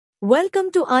Welcome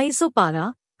to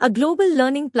ISOPARA, a global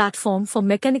learning platform for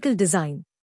mechanical design.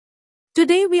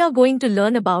 Today we are going to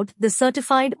learn about the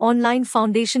certified online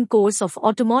foundation course of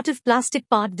automotive plastic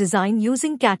part design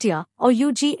using CATIA or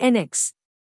UGNX.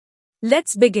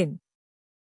 Let's begin.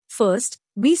 First,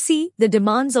 we see the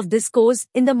demands of this course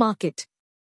in the market.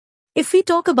 If we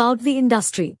talk about the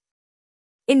industry,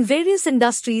 in various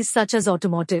industries such as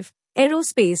automotive,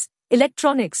 aerospace,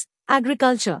 electronics,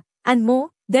 agriculture, and more,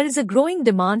 there is a growing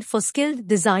demand for skilled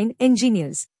design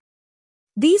engineers.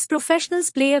 These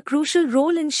professionals play a crucial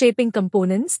role in shaping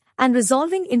components and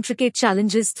resolving intricate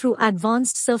challenges through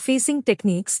advanced surfacing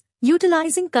techniques,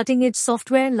 utilizing cutting-edge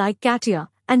software like CATIA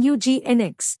and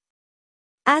UGNX.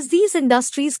 As these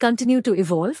industries continue to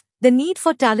evolve, the need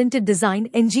for talented design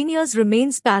engineers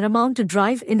remains paramount to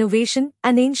drive innovation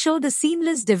and ensure the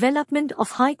seamless development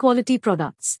of high-quality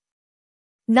products.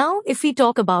 Now, if we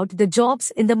talk about the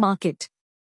jobs in the market.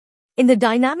 In the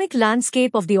dynamic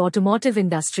landscape of the automotive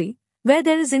industry, where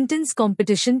there is intense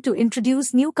competition to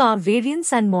introduce new car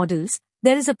variants and models,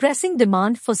 there is a pressing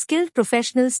demand for skilled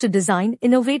professionals to design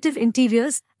innovative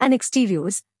interiors and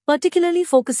exteriors, particularly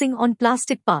focusing on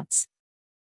plastic parts.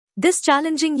 This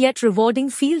challenging yet rewarding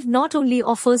field not only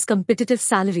offers competitive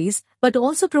salaries but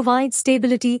also provides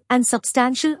stability and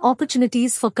substantial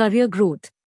opportunities for career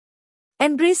growth.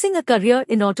 Embracing a career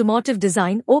in automotive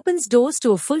design opens doors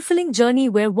to a fulfilling journey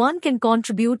where one can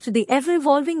contribute to the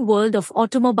ever-evolving world of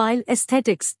automobile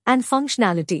aesthetics and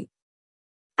functionality.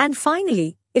 And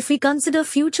finally, if we consider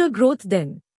future growth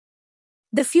then,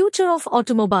 the future of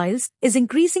automobiles is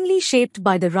increasingly shaped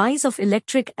by the rise of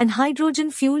electric and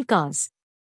hydrogen fuel cars.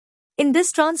 In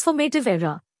this transformative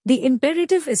era, the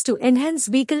imperative is to enhance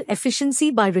vehicle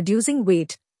efficiency by reducing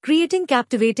weight, creating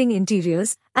captivating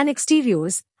interiors and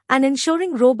exteriors, and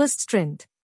ensuring robust strength.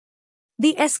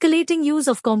 The escalating use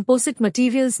of composite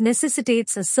materials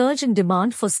necessitates a surge in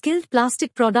demand for skilled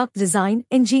plastic product design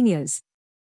engineers.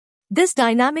 This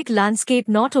dynamic landscape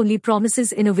not only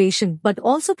promises innovation but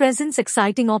also presents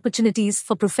exciting opportunities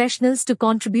for professionals to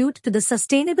contribute to the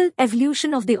sustainable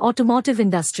evolution of the automotive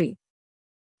industry.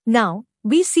 Now,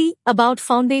 we see about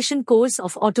foundation course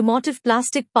of automotive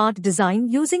plastic part design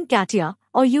using CATIA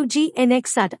or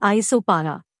UGNX at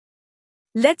ISOPARA.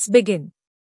 Let's begin.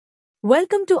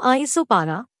 Welcome to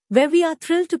ISOPARA, where we are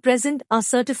thrilled to present our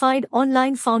certified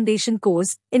online foundation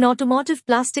course in automotive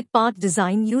plastic part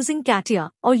design using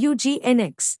CATIA or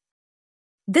UGNX.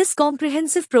 This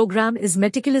comprehensive program is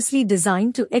meticulously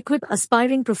designed to equip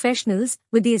aspiring professionals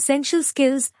with the essential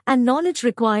skills and knowledge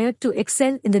required to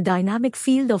excel in the dynamic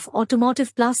field of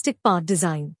automotive plastic part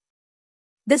design.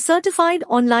 The certified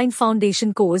online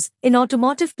foundation course in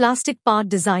automotive plastic part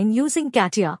design using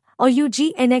CATIA or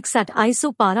UGNX at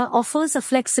ISOPARA offers a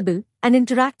flexible and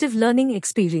interactive learning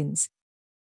experience.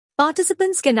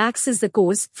 Participants can access the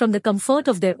course from the comfort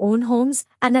of their own homes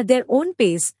and at their own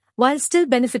pace, while still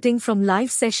benefiting from live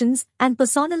sessions and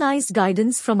personalized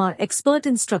guidance from our expert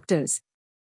instructors.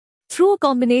 Through a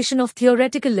combination of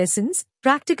theoretical lessons,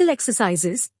 practical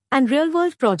exercises, and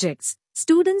real-world projects,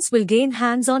 students will gain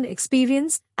hands-on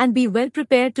experience and be well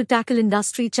prepared to tackle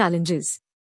industry challenges.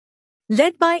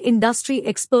 Led by industry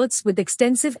experts with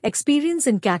extensive experience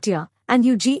in CATIA and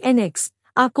UGNX,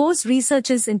 our course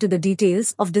researches into the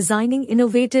details of designing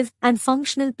innovative and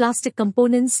functional plastic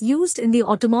components used in the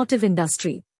automotive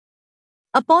industry.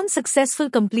 Upon successful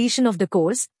completion of the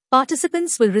course,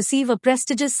 participants will receive a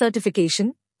prestigious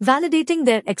certification, validating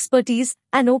their expertise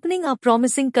and opening up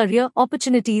promising career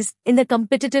opportunities in the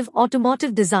competitive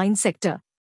automotive design sector.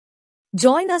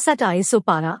 Join us at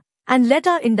ISOPARA and let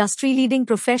our industry-leading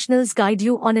professionals guide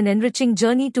you on an enriching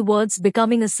journey towards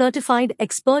becoming a certified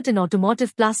expert in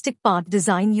automotive plastic part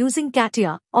design using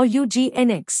CATIA or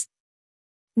UGNX.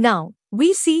 Now,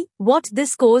 we see what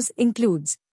this course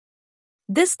includes.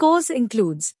 This course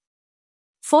includes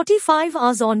 45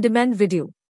 hours on-demand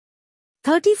video,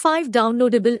 35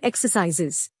 downloadable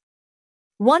exercises,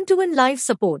 one-to-one live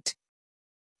support,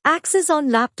 access on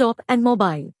laptop and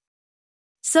mobile,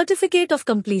 certificate of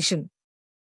completion,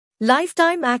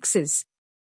 lifetime access,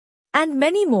 and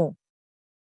many more.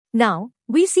 Now,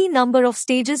 we see number of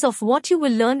stages of what you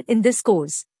will learn in this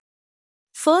course.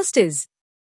 First is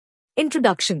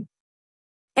Introduction.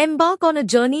 Embark on a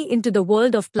journey into the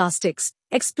world of plastics,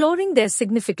 exploring their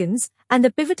significance and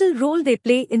the pivotal role they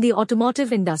play in the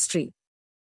automotive industry.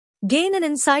 Gain an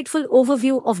insightful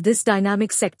overview of this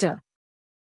dynamic sector.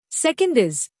 Second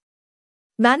is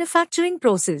Manufacturing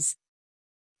process.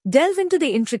 Delve into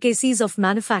the intricacies of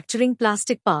manufacturing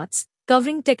plastic parts,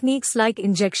 covering techniques like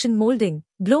injection molding,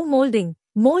 blow molding,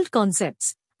 mold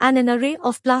concepts, and an array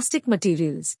of plastic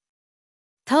materials.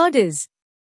 Third is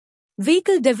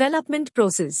Vehicle development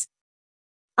process.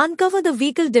 Uncover the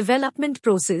vehicle development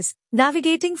process,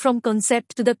 navigating from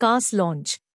concept to the car's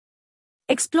launch.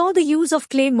 Explore the use of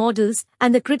clay models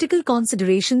and the critical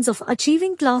considerations of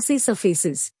achieving Class A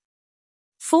surfaces.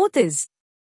 Fourth is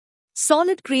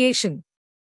solid creation.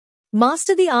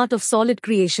 Master the art of solid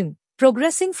creation,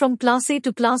 progressing from Class A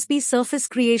to Class B surface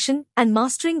creation and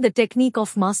mastering the technique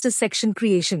of master section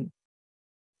creation.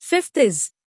 Fifth is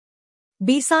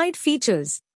B-side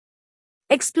features.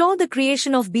 Explore the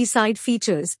creation of B-side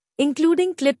features,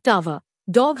 including clip tower,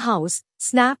 doghouse,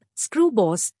 snap, screw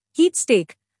boss, heat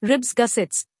stake, ribs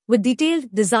gussets, with detailed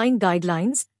design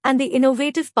guidelines and the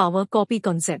innovative power copy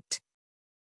concept.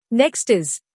 Next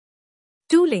is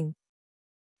tooling.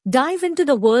 Dive into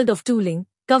the world of tooling,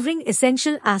 covering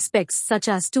essential aspects such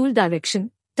as tool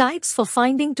direction, types for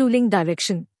finding tooling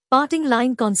direction, parting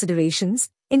line considerations,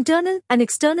 internal and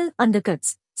external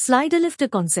undercuts, slider lifter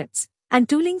concepts, and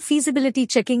tooling feasibility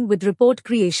checking with report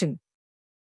creation.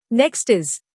 Next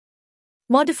is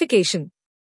modification.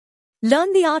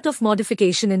 Learn the art of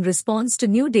modification in response to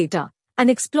new data and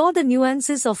explore the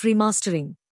nuances of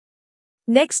remastering.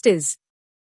 Next is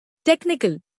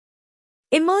technical.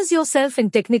 Immerse yourself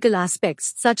in technical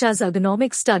aspects such as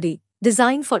ergonomic study,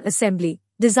 design for assembly,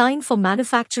 design for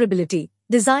manufacturability,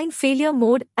 design failure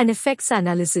mode and effects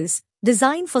analysis,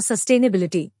 design for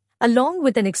sustainability, along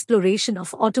with an exploration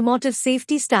of automotive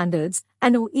safety standards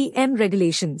and OEM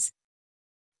regulations.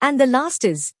 And the last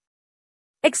is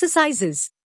exercises.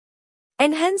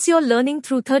 Enhance your learning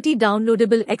through 30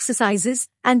 downloadable exercises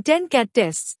and 10 CAT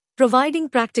tests, providing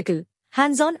practical,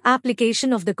 hands-on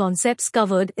application of the concepts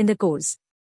covered in the course.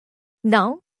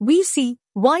 Now, we see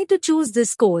why to choose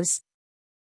this course,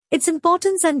 its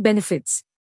importance and benefits.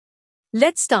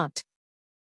 Let's start.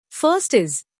 First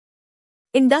is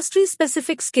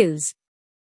industry-specific skills.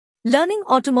 Learning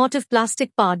automotive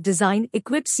plastic part design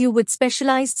equips you with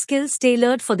specialized skills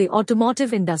tailored for the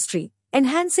automotive industry,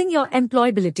 enhancing your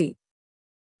employability.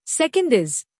 Second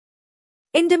is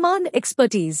in-demand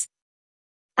expertise.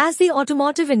 As the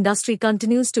automotive industry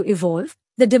continues to evolve,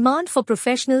 the demand for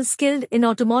professionals skilled in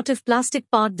automotive plastic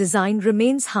part design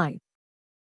remains high.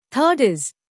 Third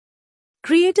is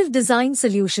creative design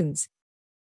solutions.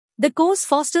 The course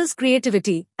fosters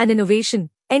creativity and innovation,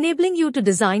 enabling you to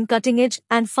design cutting-edge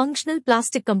and functional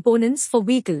plastic components for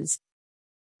vehicles.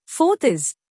 Fourth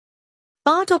is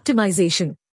part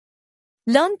optimization.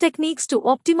 Learn techniques to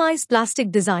optimize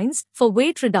plastic designs for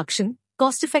weight reduction,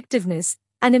 cost-effectiveness,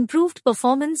 and improved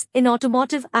performance in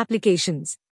automotive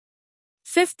applications.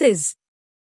 Fifth is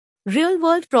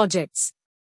real-world projects.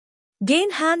 Gain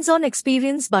hands-on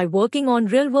experience by working on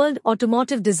real-world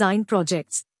automotive design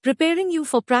projects, preparing you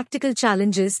for practical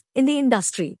challenges in the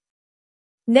industry.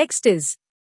 Next is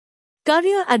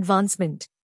career advancement.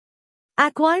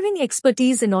 Acquiring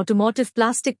expertise in automotive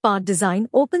plastic part design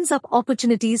opens up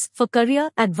opportunities for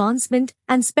career advancement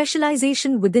and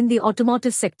specialization within the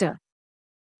automotive sector.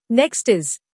 Next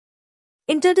is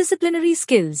interdisciplinary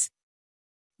skills.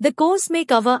 The course may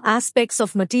cover aspects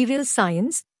of materials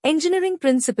science, engineering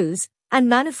principles, and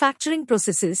manufacturing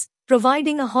processes,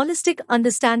 providing a holistic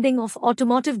understanding of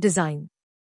automotive design.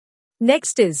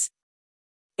 Next is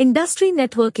industry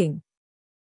networking.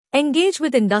 Engage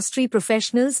with industry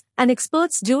professionals and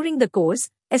experts during the course,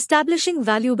 establishing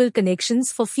valuable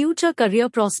connections for future career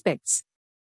prospects.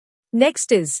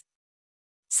 Next is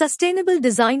sustainable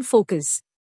design focus.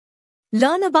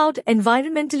 Learn about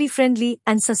environmentally friendly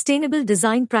and sustainable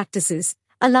design practices,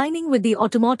 aligning with the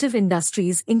automotive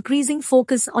industry's increasing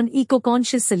focus on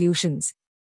eco-conscious solutions.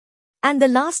 And the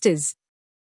last is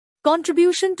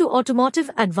contribution to automotive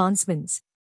advancements.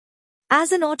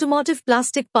 As an automotive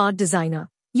plastic part designer,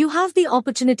 you have the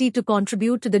opportunity to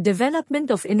contribute to the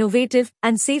development of innovative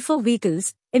and safer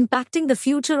vehicles, impacting the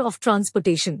future of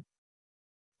transportation.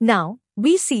 Now,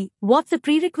 we see what the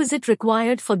prerequisites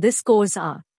required for this course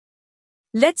are.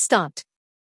 Let's start.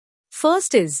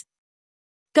 First is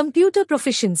computer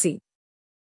proficiency.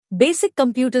 Basic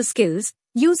computer skills,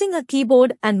 using a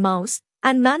keyboard and mouse,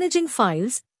 and managing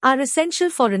files, are essential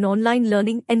for an online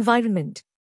learning environment.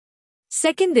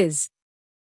 Second is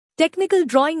technical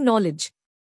drawing knowledge.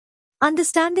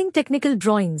 Understanding technical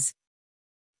drawings.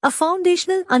 A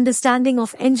foundational understanding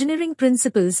of engineering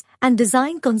principles and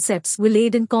design concepts will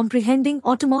aid in comprehending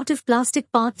automotive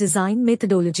plastic part design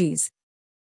methodologies.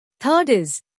 Third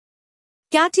is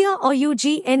CATIA or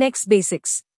UGNX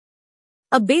basics.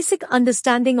 A basic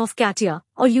understanding of CATIA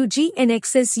or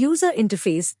UGNX's user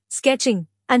interface, sketching,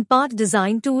 and part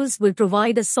design tools will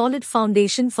provide a solid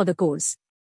foundation for the course.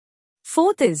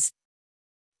 Fourth is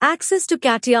access to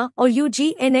CATIA or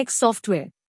UGNX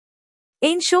software.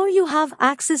 Ensure you have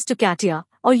access to CATIA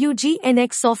or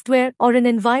UGNX software or an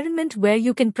environment where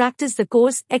you can practice the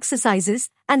course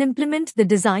exercises and implement the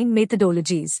design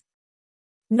methodologies.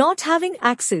 Not having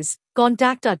access,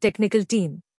 contact our technical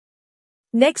team.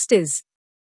 Next is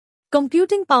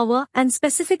computing power and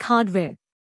specific hardware.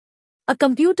 A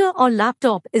computer or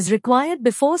laptop is required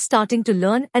before starting to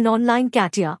learn an online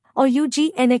CATIA or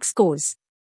UGNX course.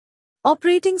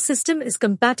 Operating system is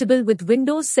compatible with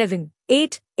Windows 7,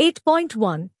 8,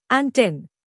 8.1, and 10.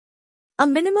 A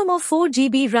minimum of 4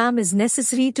 GB RAM is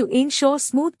necessary to ensure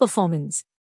smooth performance.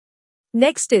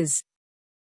 Next is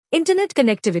Internet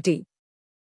connectivity.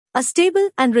 A stable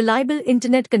and reliable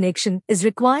internet connection is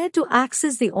required to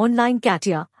access the online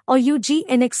CATIA or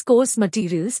UGNX course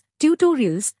materials,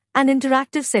 tutorials, and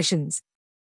interactive sessions.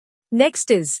 Next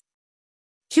is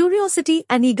curiosity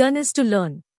and eagerness to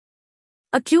learn.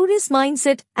 A curious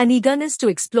mindset and eagerness to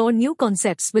explore new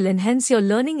concepts will enhance your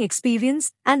learning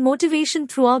experience and motivation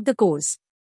throughout the course.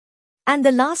 And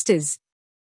the last is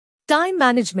time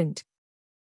management.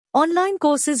 Online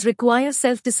courses require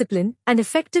self-discipline and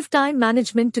effective time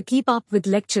management to keep up with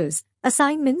lectures,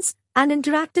 assignments, and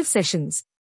interactive sessions.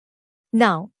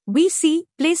 Now, we see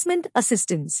placement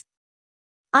assistance.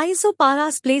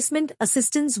 ISOPARA's placement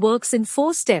assistance works in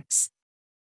 4 steps.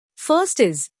 First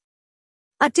is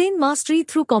attain mastery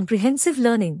through comprehensive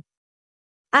learning.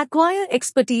 Acquire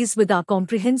expertise with our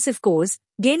comprehensive course,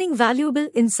 gaining valuable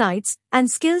insights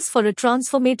and skills for a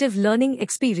transformative learning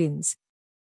experience.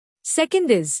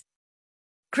 Second is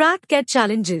crack CAT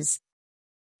challenges.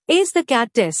 Ace the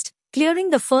CAT test, clearing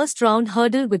the first round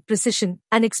hurdle with precision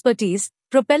and expertise,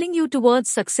 propelling you towards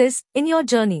success in your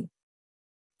journey.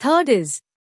 Third is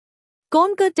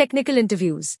conquer technical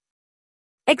interviews.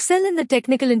 Excel in the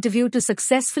technical interview to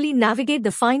successfully navigate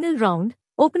the final round,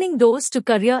 opening doors to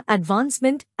career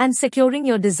advancement and securing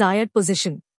your desired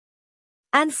position.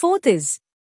 And fourth is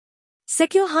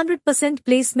secure 100%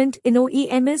 placement in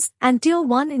OEMs and Tier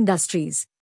 1 industries.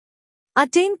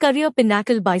 Attain career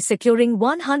pinnacle by securing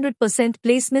 100%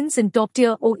 placements in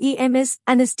top-tier OEMs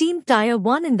and esteemed Tier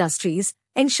 1 industries,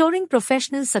 ensuring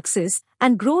professional success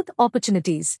and growth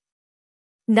opportunities.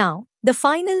 Now, the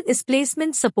final is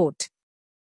placement support.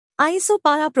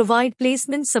 ISOPARA provide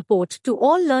placement support to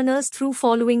all learners through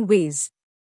following ways.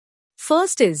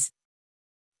 First is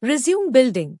resume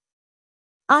building.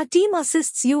 Our team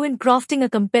assists you in crafting a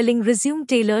compelling resume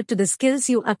tailored to the skills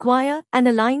you acquire and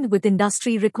aligned with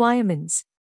industry requirements.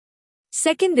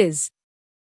 Second is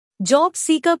job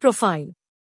seeker profile.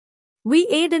 We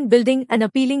aid in building an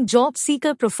appealing job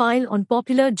seeker profile on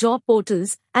popular job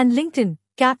portals and LinkedIn,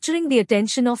 capturing the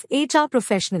attention of HR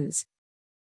professionals.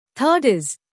 Third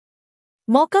is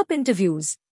mock-up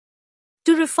interviews.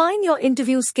 To refine your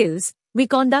interview skills, we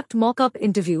conduct mock-up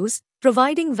interviews,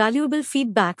 providing valuable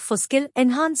feedback for skill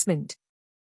enhancement.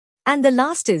 And the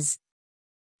last is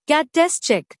CAT test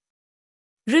check.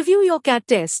 Review your CAT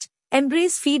test,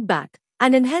 embrace feedback,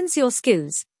 and enhance your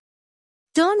skills.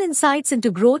 Turn insights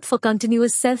into growth for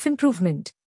continuous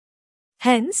self-improvement.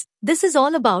 Hence, this is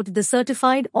all about the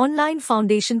certified online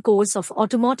foundation course of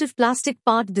automotive plastic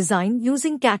part design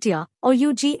using CATIA or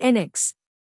UGNX.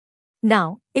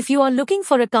 Now, if you are looking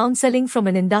for a counseling from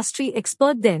an industry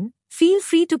expert, then feel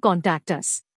free to contact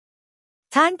us.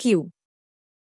 Thank you.